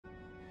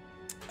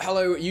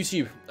Hello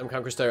YouTube, I'm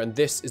Cam Christo and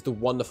this is the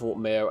wonderful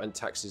Mayo and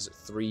Taxes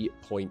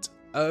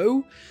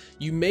 3.0.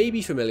 You may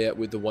be familiar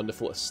with the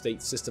wonderful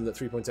estate system that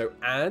 3.0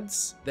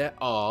 adds. There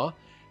are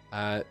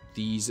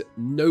these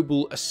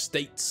noble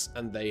estates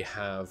and they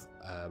have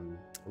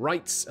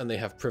rights and they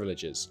have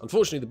privileges.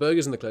 Unfortunately, the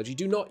burghers and the clergy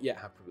do not yet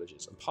have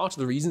privileges. And part of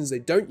the reasons they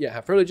don't yet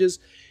have privileges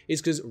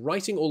is because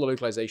writing all the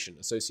localization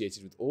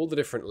associated with all the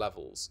different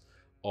levels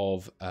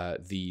of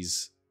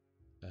these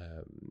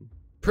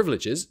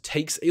privileges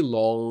takes a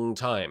long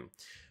time.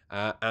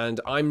 And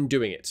I'm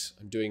doing it.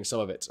 I'm doing some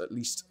of it, at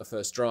least a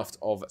first draft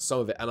of some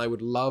of it, and I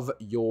would love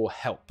your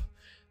help.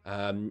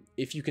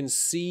 If you can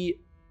see,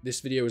 this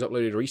video was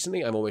uploaded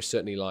recently. I'm almost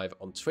certainly live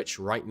on Twitch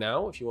right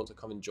now. If you want to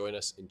come and join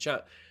us in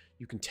chat,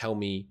 you can tell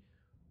me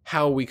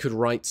how we could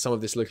write some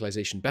of this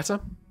localization better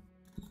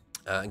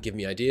and give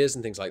me ideas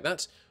and things like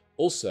that.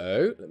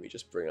 Also, let me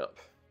just bring up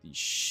the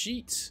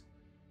sheet.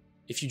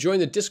 If you join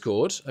the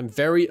Discord, I'm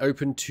very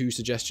open to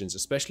suggestions,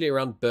 especially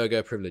around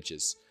burgher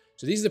privileges.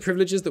 So these are the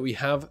privileges that we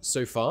have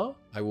so far.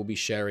 I will be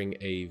sharing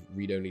a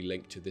read-only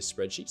link to this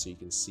spreadsheet so you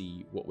can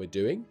see what we're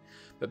doing.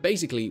 But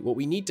basically, what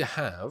we need to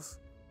have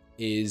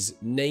is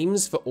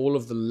names for all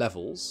of the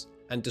levels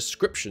and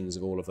descriptions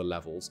of all of the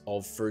levels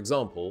of, for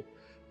example,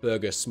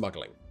 burgher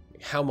smuggling.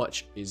 How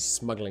much is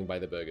smuggling by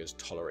the burghers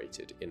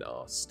tolerated in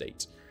our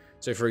state?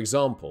 So for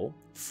example,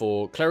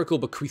 for clerical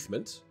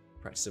bequeathment,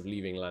 practice of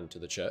leaving land to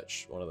the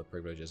church, one of the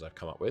privileges I've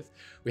come up with,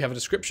 we have a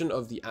description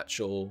of the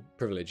actual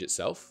privilege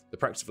itself. The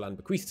practice of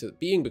land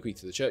being bequeathed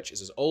to the church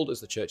is as old as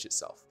the church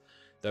itself,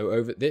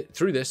 though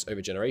through this,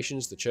 over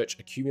generations, the church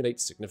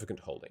accumulates significant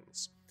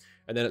holdings.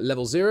 And then at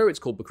level 0, it's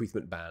called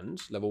bequeathment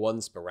band. Level 1,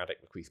 sporadic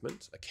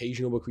bequeathment,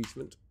 occasional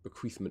bequeathment,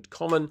 bequeathment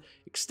common,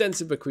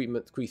 extensive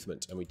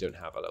bequeathment, and we don't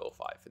have a level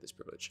 5 for this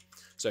privilege.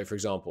 So for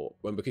example,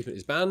 when bequeathment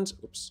is banned,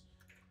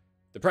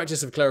 the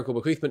practice of clerical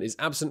bequeathment is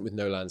absent with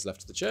no lands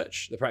left to the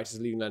church. The practice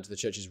of leaving land to the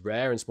church is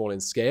rare and small in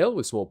scale,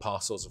 with small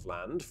parcels of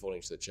land falling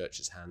into the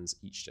church's hands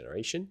each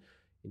generation.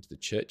 Into the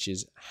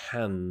church's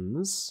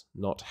hands,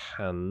 not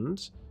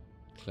hand.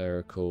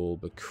 Clerical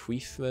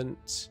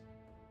bequeathment.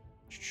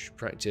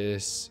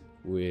 Practice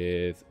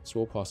with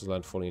small parcels of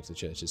land falling into the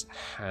church's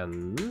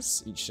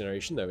hands each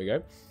generation. There we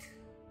go.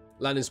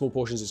 Land in small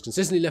portions is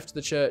consistently left to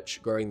the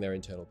church, growing their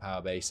internal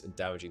power base and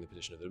damaging the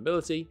position of the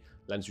nobility.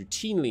 Land is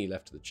routinely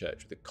left to the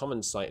church with a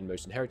common sight in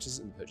most inheritances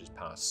and the church's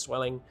power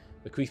swelling.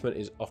 Bequeathment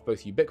is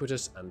both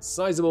ubiquitous and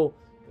sizable,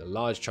 with a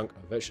large chunk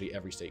of virtually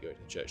every state going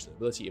to the church. The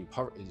nobility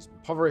is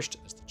impoverished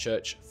as the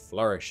church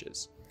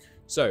flourishes.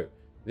 So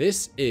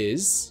this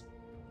is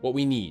what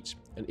we need.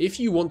 And if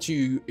you're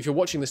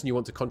watching this and you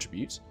want to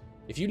contribute,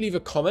 if you leave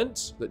a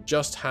comment that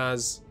just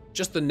has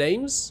the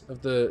names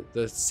of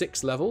the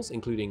 6 levels,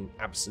 including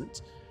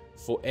absent,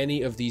 for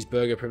any of these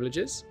burgher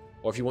privileges,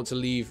 or if you want to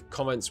leave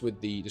comments with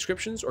the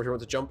descriptions, or if you want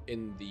to jump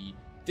in the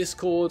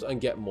Discord and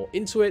get more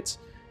into it,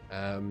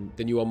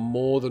 then you are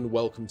more than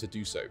welcome to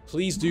do so.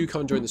 Please do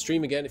come and join the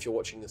stream again if you're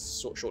watching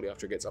this shortly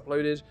after it gets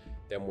uploaded.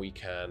 Then we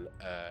can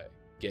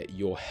get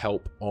your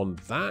help on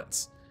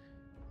that.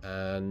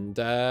 And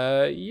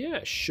yeah,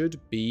 should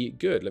be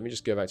good. Let me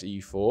just go back to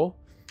E4.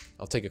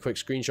 I'll take a quick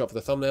screenshot for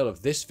the thumbnail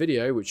of this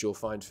video, which you'll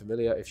find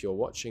familiar if you're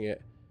watching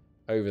it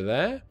over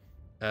there.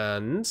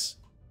 And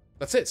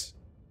that's it.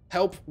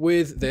 Help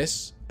with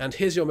this. And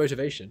here's your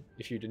motivation,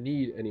 if you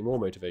need any more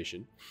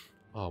motivation.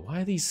 Oh,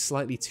 why are these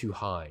slightly too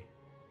high?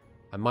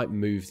 I might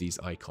move these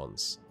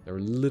icons. They're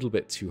a little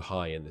bit too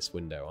high in this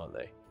window, aren't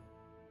they?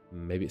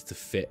 Maybe it's to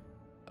fit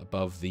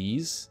above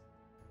these.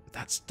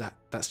 That's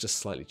just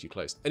slightly too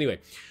close. Anyway,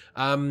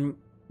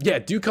 yeah,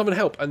 do come and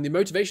help. And the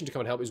motivation to come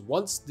and help is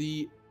once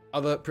the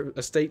other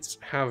estates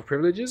have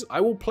privileges, I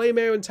will play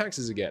Mayo and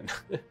Taxes again.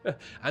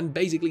 And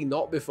basically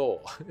not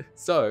before.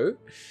 So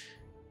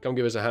come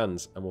give us a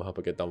hand and we'll help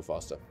it get done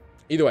faster.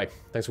 Either way,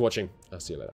 thanks for watching. I'll see you later.